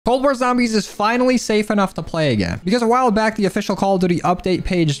Cold War Zombies is finally safe enough to play again. Because a while back, the official Call of Duty update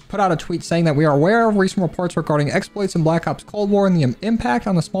page put out a tweet saying that we are aware of recent reports regarding exploits in Black Ops Cold War and the impact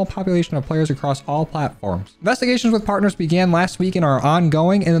on the small population of players across all platforms. Investigations with partners began last week and are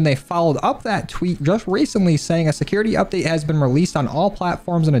ongoing, and then they followed up that tweet just recently saying a security update has been released on all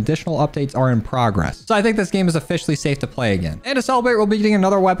platforms and additional updates are in progress. So I think this game is officially safe to play again. And to celebrate, we'll be getting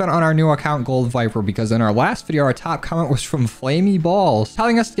another weapon on our new account, Gold Viper, because in our last video, our top comment was from Flamey Balls,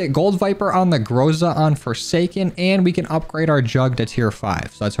 telling us to get Gold Viper on the Groza on Forsaken, and we can upgrade our jug to tier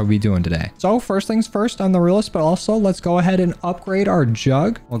 5. So that's what we'll be doing today. So first things first, I'm the realist, but also let's go ahead and upgrade our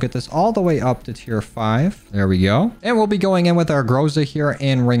jug. We'll get this all the way up to tier 5. There we go. And we'll be going in with our Groza here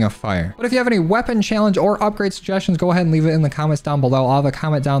and Ring of Fire. But if you have any weapon challenge or upgrade suggestions, go ahead and leave it in the comments down below. I'll have a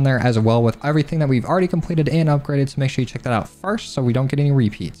comment down there as well with everything that we've already completed and upgraded. So make sure you check that out first so we don't get any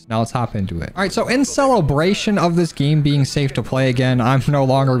repeats. Now let's hop into it. All right, so in celebration of this game being safe to play again, I'm no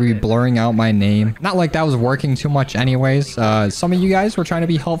longer be blurring out my name. Not like that was working too much anyways. Some of you guys were trying to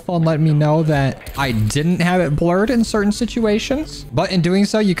be helpful and letting me know that I didn't have it blurred in certain situations. But in doing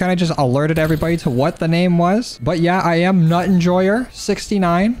so, you kind of just alerted everybody to what the name was. But yeah, I am Nut Enjoyer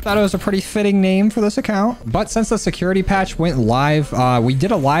 69. Thought it was a pretty fitting name for this account. But since the security patch went live, we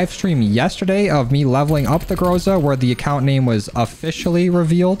did a live stream yesterday of me leveling up the Groza where the account name was officially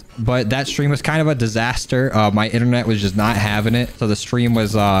revealed. But that stream was kind of a disaster. My internet was just not having it. So the stream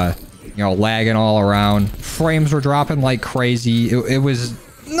was you know, lagging all around. Frames were dropping like crazy. It was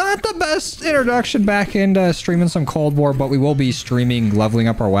not the best introduction back into streaming some Cold War, but we will be streaming leveling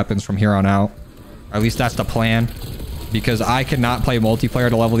up our weapons from here on out. Or at least that's the plan, because I cannot play multiplayer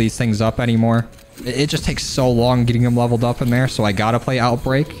to level these things up anymore. It just takes so long getting them leveled up in there, so I gotta play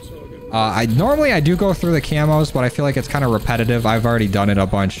Outbreak. Normally I do go through the camos, but I feel like it's kind of repetitive. I've already done it a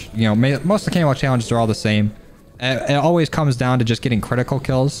bunch. You know, most of the camo challenges are all the same. It always comes down to just getting critical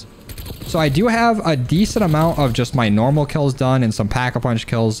kills. So I do have a decent amount of just my normal kills done and some pack-a-punch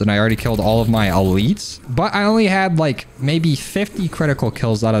kills, and I already killed all of my elites. But I only had like maybe 50 critical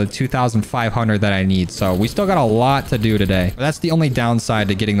kills out of the 2,500 that I need. So we still got a lot to do today. But that's the only downside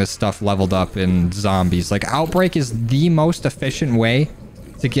to getting this stuff leveled up in zombies. Like Outbreak is the most efficient way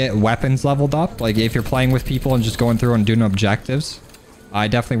to get weapons leveled up. Like if you're playing with people and just going through and doing objectives. I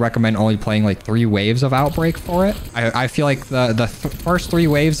definitely recommend only playing like 3 waves of Outbreak for it. I feel like the first 3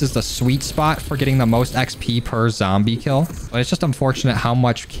 waves is the sweet spot for getting the most XP per zombie kill. But it's just unfortunate how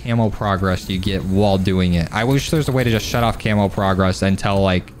much camo progress you get while doing it. I wish there's a way to just shut off camo progress until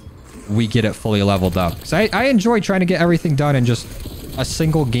like we get it fully leveled up. So I enjoy trying to get everything done in just a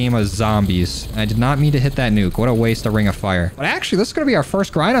single game of zombies. I did not mean to hit that nuke. What a waste of Ring of Fire. But actually, this is going to be our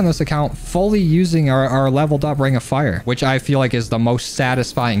first grind on this account, fully using our leveled up Ring of Fire, which I feel like is the most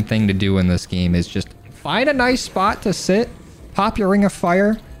satisfying thing to do in this game, is just find a nice spot to sit, pop your Ring of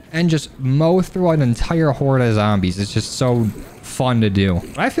Fire, and just mow through an entire horde of zombies. It's just so fun to do.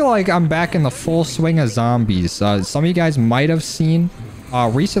 But I feel like I'm back in the full swing of zombies. Some of you guys might have seen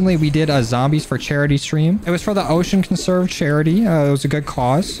recently we did a Zombies for Charity stream. It was for the Ocean Conserve charity. It was a good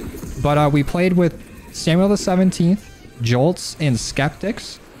cause. But we played with Samuel the 17th, Jolts, and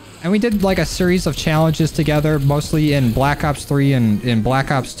Skeptics. And we did like a series of challenges together, mostly in Black Ops 3 and in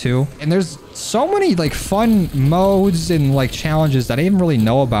Black Ops 2. And there's so many like fun modes and like challenges that I didn't really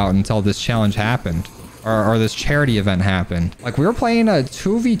know about until this challenge happened. Or this charity event happened. Like we were playing a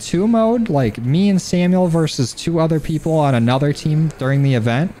 2v2 mode, like me and Samuel versus 2 other people on another team during the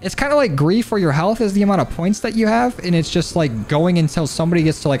event. It's kind of like Grief, where your health is the amount of points that you have, and it's just like going until somebody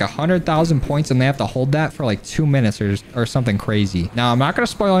gets to like 100,000 points and they have to hold that for like 2 minutes or something crazy. Now I'm not going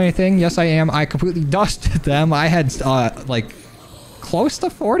to spoil anything. Yes, I am. I completely dusted them. I had like close to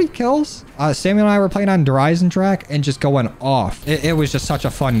 40 kills. Samuel and I were playing on Horizon track and just going off. It was just such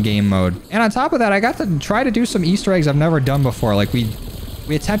a fun game mode. And on top of that, I got to try to do some Easter eggs I've never done before. Like we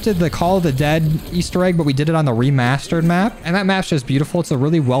attempted the Call of the Dead Easter egg, but we did it on the remastered map. And that map's just beautiful. It's a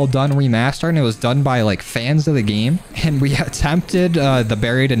really well done remaster, and it was done by like fans of the game. And we attempted the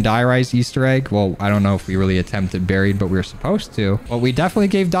Buried and Die Rise Easter egg. Well, I don't know if we really attempted Buried, but we were supposed to. But we definitely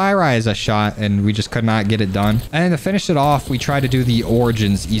gave Die Rise a shot, and we just could not get it done. And then to finish it off, we tried to do the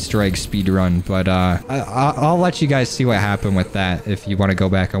Origins Easter egg speedrun. But I'll let you guys see what happened with that if you want to go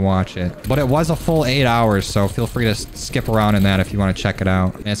back and watch it. But it was a full 8 hours, so feel free to skip around in that if you want to check it out.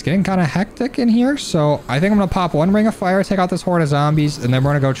 And it's getting kind of hectic in here, so I think I'm gonna pop 1 Ring of Fire, take out this horde of zombies, and then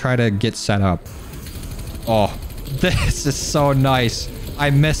we're gonna go try to get set up. Oh, this is so nice. I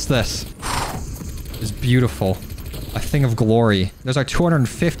miss this. It's beautiful. a thing of glory. There's our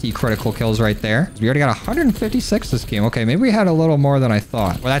 250 critical kills right there. We already got 156 this game. Okay, maybe we had a little more than I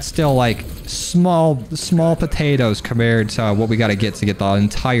thought. Well, that's still like small potatoes compared to what we got to get the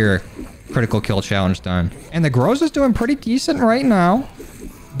entire critical kill challenge done. And the Groza's doing pretty decent right now.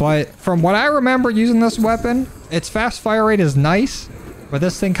 But from what I remember using this weapon, its fast fire rate is nice. But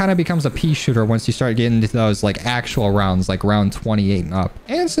this thing kind of becomes a pea shooter once you start getting into those like actual rounds, like round 28 and up.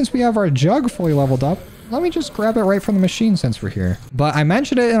 And since we have our jug fully leveled up, let me just grab it right from the machine since we're here. But I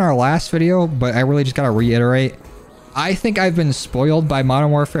mentioned it in our last video, but I really just got to reiterate. I think I've been spoiled by Modern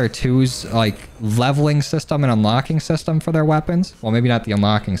Warfare 2's like leveling system and unlocking system for their weapons. Well, maybe not the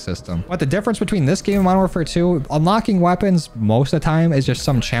unlocking system. But the difference between this game and Modern Warfare 2, unlocking weapons most of the time is just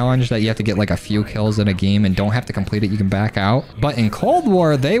some challenge that you have to get like a few kills in a game and don't have to complete it. You can back out. But in Cold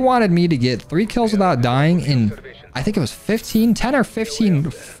War, they wanted me to get 3 kills without dying in, I think it was 10 or 15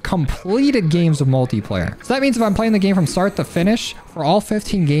 completed games of multiplayer. So that means if I'm playing the game from start to finish for all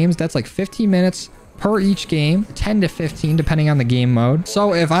 15 games, that's like 15 minutes per each game, 10 to 15 depending on the game mode.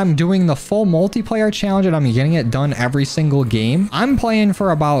 So if I'm doing the full multiplayer challenge and I'm getting it done every single game, I'm playing for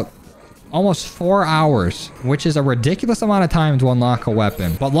about almost 4 hours, which is a ridiculous amount of time to unlock a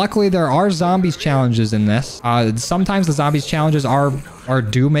weapon. But luckily there are zombies challenges in this. Sometimes the zombies challenges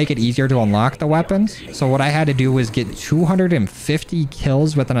do make it easier to unlock the weapons. So what I had to do was get 250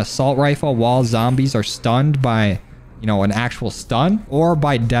 kills with an assault rifle while zombies are stunned by, you know, an actual stun or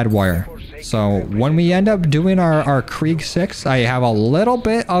by dead wire. So when we end up doing our Krieg 6, I have a little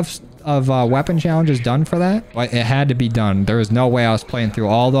bit of weapon challenges done for that, but it had to be done. There was no way I was playing through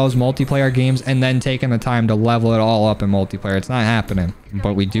all those multiplayer games and then taking the time to level it all up in multiplayer. It's not happening.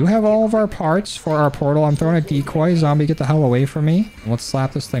 But we do have all of our parts for our portal. I'm throwing a decoy. Zombie, get the hell away from me. Let's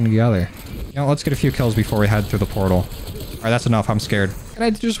slap this thing together. You know, let's get a few kills before we head through the portal. All right, that's enough. I'm scared. And I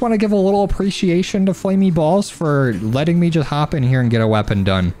just want to give a little appreciation to Flamey Balls for letting me just hop in here and get a weapon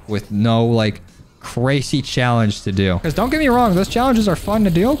done with no, like, crazy challenge to do. Because don't get me wrong, those challenges are fun to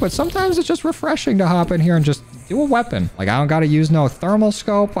do, but sometimes it's just refreshing to hop in here and just do a weapon. Like, I don't got to use no thermal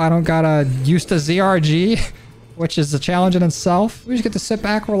scope. I don't got to use the ZRG, which is a challenge in itself. We just get to sit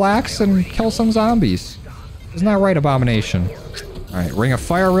back, relax, and kill some zombies. Isn't that right, Abomination? All right, Ring of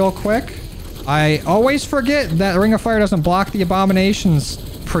Fire real quick. I always forget that Ring of Fire doesn't block the Abomination's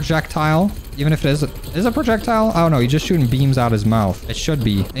projectile. Even if it is a projectile? Oh no, he's just shooting beams out his mouth. It should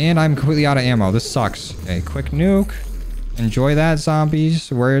be. And I'm completely out of ammo. This sucks. Okay, quick nuke. Enjoy that,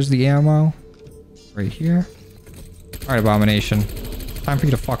 zombies. Where's the ammo? Right here. All right, Abomination. Time for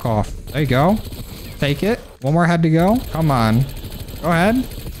you to fuck off. There you go. Take it. One more head to go. Come on. Go ahead.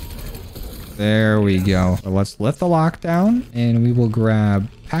 There we go. So let's lift the lockdown and we will grab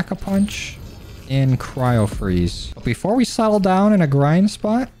Pack-a-Punch and Cryo Freeze. But before we settle down in a grind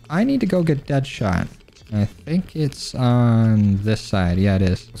spot, I need to go get Deadshot. I think it's on this side. Yeah, it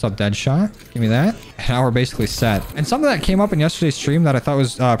is. What's up, Deadshot? Give me that. And now we're basically set. And something that came up in yesterday's stream that I thought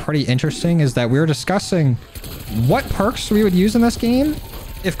was pretty interesting is that we were discussing what perks we would use in this game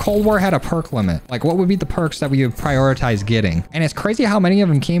if Cold War had a perk limit. Like, what would be the perks that we would prioritize getting? And it's crazy how many of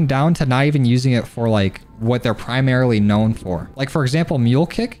them came down to not even using it for, like, what they're primarily known for. Like, for example, Mule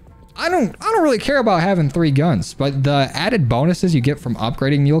Kick. I don't really care about having 3 guns, but the added bonuses you get from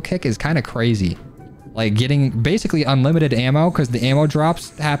upgrading Mule Kick is kind of crazy. Like getting basically unlimited ammo, because the ammo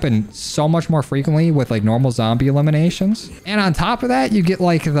drops happen so much more frequently with like normal zombie eliminations. And on top of that, you get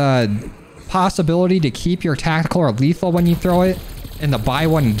like the possibility to keep your tactical or lethal when you throw it, and the buy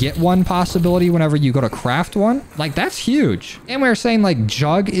one get one possibility whenever you go to craft one. Like, that's huge. And we were saying like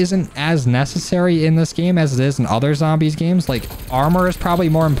Jug isn't as necessary in this game as it is in other zombies games. Like, armor is probably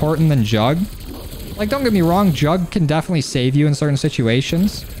more important than Jug. Like, don't get me wrong, Jug can definitely save you in certain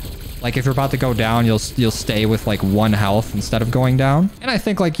situations. Like, if you're about to go down, you'll stay with like 1 health instead of going down. And I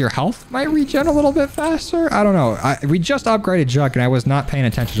think like your health might regen a little bit faster. I don't know. We just upgraded Jug and I was not paying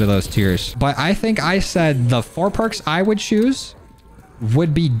attention to those tiers. But I think I said the 4 perks I would choose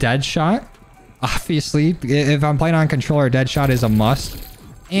would be Deadshot. Obviously, if I'm playing on controller, Deadshot is a must.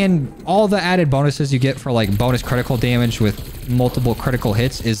 And all the added bonuses you get for like bonus critical damage with multiple critical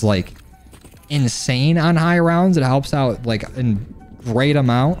hits is like insane on high rounds. It helps out like in great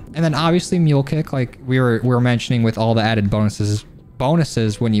amount. And then obviously Mule Kick, like we were mentioning, with all the added bonuses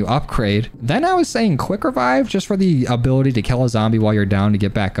when you upgrade. Then I was saying Quick Revive, just for the ability to kill a zombie while you're down to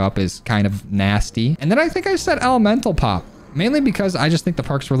get back up, is kind of nasty. And then I think I said Elemental Pop, mainly because I just think the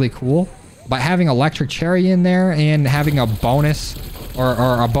perk's really cool. But having Electric Cherry in there and having a bonus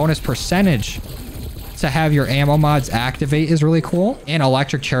or a bonus percentage to have your ammo mods activate is really cool. And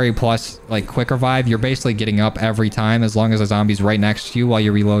Electric Cherry plus like Quick Revive, you're basically getting up every time as long as a zombie's right next to you while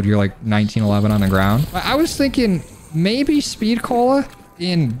you reload your like 1911 on the ground. But I was thinking maybe speed cola.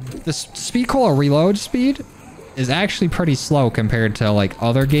 In the speed cola reload speed is actually pretty slow compared to like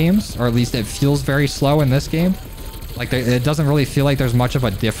other games, or at least it feels very slow in this game. Like it doesn't really feel like there's much of a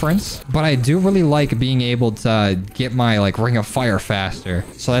difference, but I do really like being able to get my like ring of fire faster.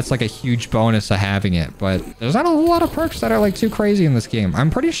 So that's like a huge bonus of having it, but there's not a whole lot of perks that are like too crazy in this game. I'm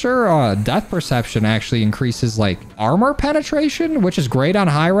pretty sure death perception actually increases like armor penetration, which is great on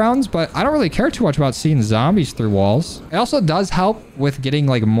high rounds, but I don't really care too much about seeing zombies through walls. It also does help with getting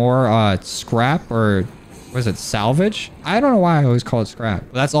like more scrap, or what is it, salvage? I don't know why I always call it scrap.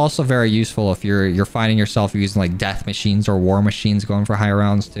 But that's also very useful if you're finding yourself using like death machines or war machines going for high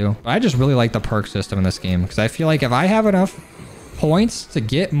rounds too. But I just really like the perk system in this game, because I feel like if I have enough points to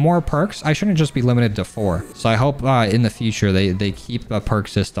get more perks, I shouldn't just be limited to 4. So I hope in the future they keep the perk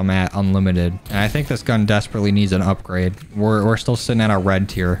system at unlimited. And I think this gun desperately needs an upgrade. We're still sitting at a red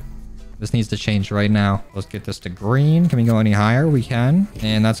tier. This needs to change right now. Let's get this to green. Can we go any higher? We can.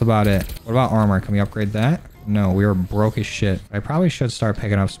 And that's about it. What about armor? Can we upgrade that? No, we were broke as shit. I probably should start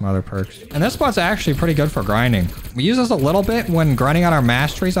picking up some other perks. And this spot's actually pretty good for grinding. We use this a little bit when grinding out our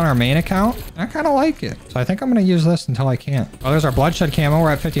masteries on our main account. I kind of like it. So I think I'm going to use this until I can't. Oh, there's our bloodshed camo.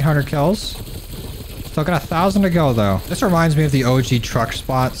 We're at 1,500 kills. Still got 1,000 to go though. This reminds me of the OG truck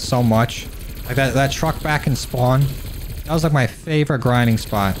spot so much. Like that truck back in Spawn. That was like my favorite grinding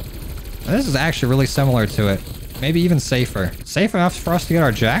spot. And this is actually really similar to it. Maybe even safer. Safe enough for us to get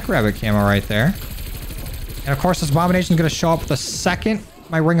our jackrabbit camo right there. And of course, this abomination is going to show up the second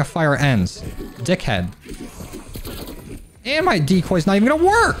my ring of fire ends. Dickhead. And my decoy's not even going to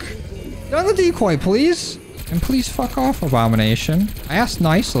work. Get on the decoy, please. And please fuck off, abomination. I asked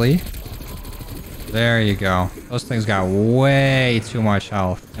nicely. There you go. Those things got way too much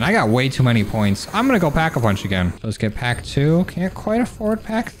health. And I got way too many points. I'm going to go Pack-a-Punch again. So let's get pack 2. Can't quite afford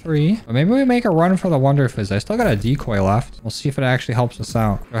pack 3. But maybe we make a run for the Wonder Fizz. I still got a decoy left. We'll see if it actually helps us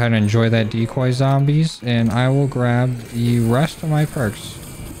out. Go ahead and enjoy that decoy, zombies. And I will grab the rest of my perks.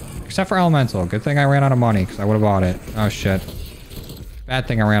 Except for Elemental. Good thing I ran out of money because I would have bought it. Oh, shit. Bad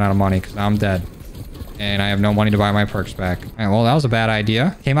thing I ran out of money because now I'm dead. And I have no money to buy my perks back. All right, well, that was a bad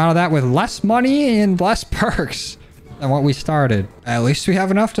idea. Came out of that with less money and less perks than what we started. At least we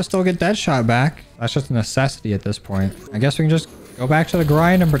have enough to still get Deadshot back. That's just a necessity at this point. I guess we can just go back to the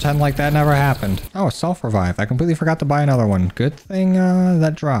grind and pretend like that never happened. Oh, self-revive. I completely forgot to buy another one. Good thing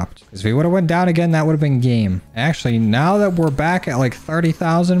that dropped. Because if we would have went down again, that would have been game. Actually, now that we're back at like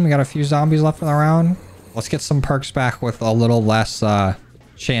 30,000, we got a few zombies left in the round. Let's get some perks back with a little less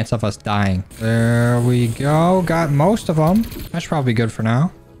chance of us dying. There we go. Got most of them. That's probably good for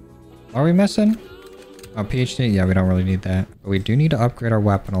now. Are we missing? Oh, PhD? Yeah, we don't really need that. But we do need to upgrade our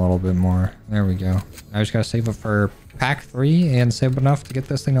weapon a little bit more. There we go. I just gotta save it for pack 3 and save enough to get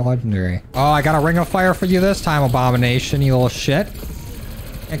this thing to legendary. Oh, I got a ring of fire for you this time, abomination, you little shit.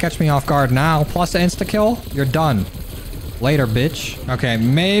 Can't catch me off guard now. Plus the insta-kill. You're done. Later, bitch. Okay,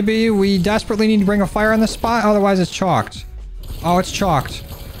 maybe we desperately need to ring of fire on this spot. Otherwise, it's chalked. Oh, it's chalked.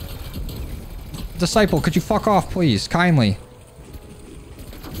 Disciple, could you fuck off, please? Kindly.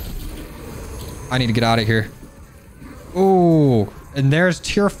 I need to get out of here. Ooh. And there's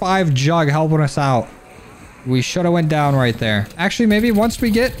tier 5 Jug helping us out. We should have went down right there. Actually, maybe once we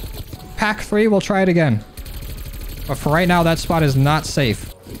get pack 3, we'll try it again. But for right now, that spot is not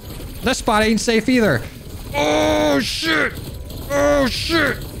safe. This spot ain't safe either. Oh, shit. Oh,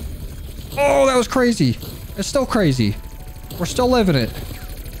 shit. Oh, that was crazy. It's still crazy. We're still living it.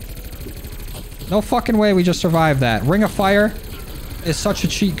 No fucking way we just survived that. Ring of Fire is such a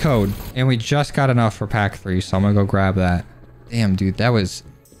cheat code. And we just got enough for pack 3, so I'm gonna go grab that. Damn, dude, that was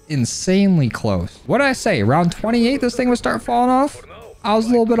insanely close. What did I say? Round 28, this thing would start falling off? I was a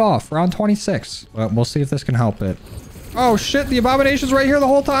little bit off. Round 26. But we'll see if this can help it. Oh, shit, the abomination's right here the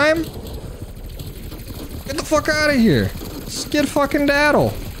whole time? Get the fuck out of here. Skid fucking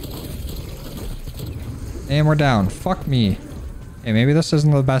daddle. And we're down. Fuck me. Hey, maybe this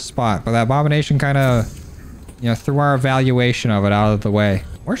isn't the best spot, but that abomination kind of, you know, threw our evaluation of it out of the way.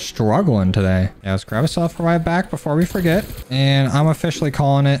 We're struggling today. Yeah, let's grab a self-revive back before we forget. And I'm officially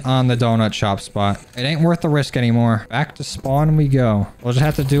calling it on the donut shop spot. It ain't worth the risk anymore. Back to spawn we go. We'll just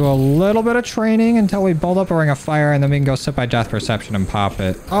have to do a little bit of training until we build up a ring of fire, and then we can go sit by death perception and pop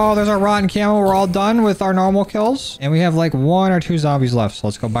it. Oh, there's our rotten camo. We're all done with our normal kills. And we have like 1 or 2 zombies left. So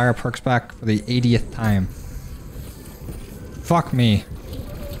let's go buy our perks back for the 80th time. Fuck me.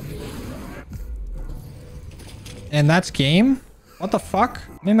 And that's game? What the fuck?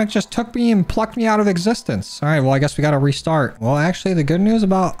 Mimic just took me and plucked me out of existence. All right, well, I guess we got to restart. Well, actually, the good news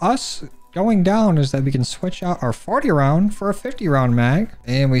about us going down is that we can switch out our 40 round for a 50 round mag.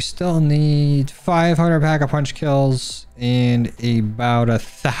 And we still need 500 pack-a-punch kills and about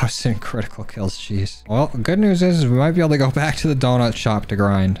 1,000 critical kills. Jeez. Well, the good news is we might be able to go back to the donut shop to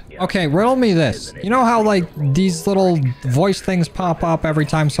grind. Okay, riddle me this. You know how like these little voice things pop up every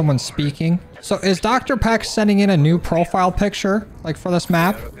time someone's speaking? So is Dr. Peck sending in a new profile picture like for this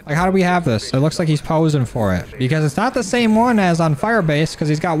map? Like how do we have this? It looks like he's posing for it because it's not the same one as on Firebase because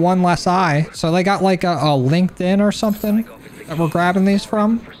he's got one less eye. So they got like a LinkedIn or something that we're grabbing these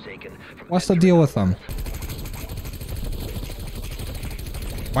from. What's the deal with them?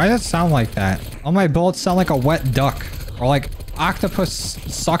 Why does it sound like that? All my bullets sound like a wet duck or like octopus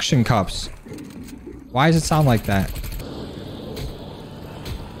suction cups. Why does it sound like that?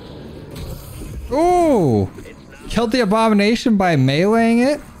 Ooh! Killed the abomination by meleeing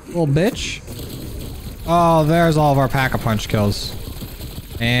it? Little bitch. Oh, there's all of our pack-a-punch kills.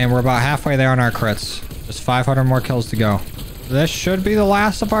 And we're about halfway there on our crits. Just 500 more kills to go. This should be the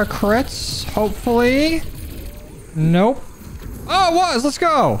last of our crits, hopefully. Nope. Oh, it was! Let's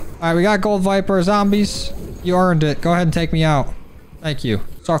go! Alright, we got Gold Viper zombies. You earned it. Go ahead and take me out. Thank you.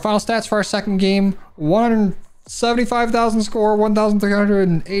 So our final stats for our second game. 175,000 score,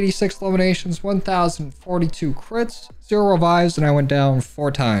 1,386 eliminations, 1,042 crits, 0 revives, and I went down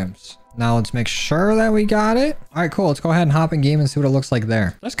 4 times. Now let's make sure that we got it. All right, cool. Let's go ahead and hop in game and see what it looks like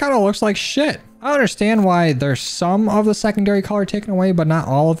there. This kind of looks like shit. I understand why there's some of the secondary color taken away, but not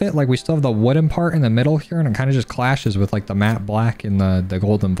all of it. Like we still have the wooden part in the middle here, and it kind of just clashes with like the matte black and the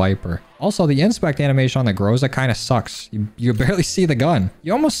golden viper. Also, the inspect animation on the Groza kind of sucks. You barely see the gun.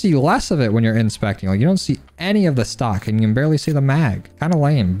 You almost see less of it when you're inspecting. Like you don't see any of the stock and you can barely see the mag. Kind of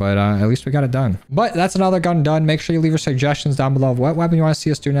lame, but at least we got it done. But that's another gun done. Make sure you leave your suggestions down below of what weapon you want to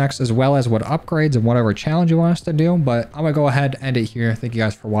see us do next, as well as what upgrades and whatever challenge you want us to do. But I'm gonna go ahead and end it here. Thank you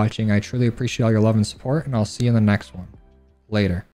guys for watching. I truly appreciate all your love and support, and I'll see you in the next one. Later.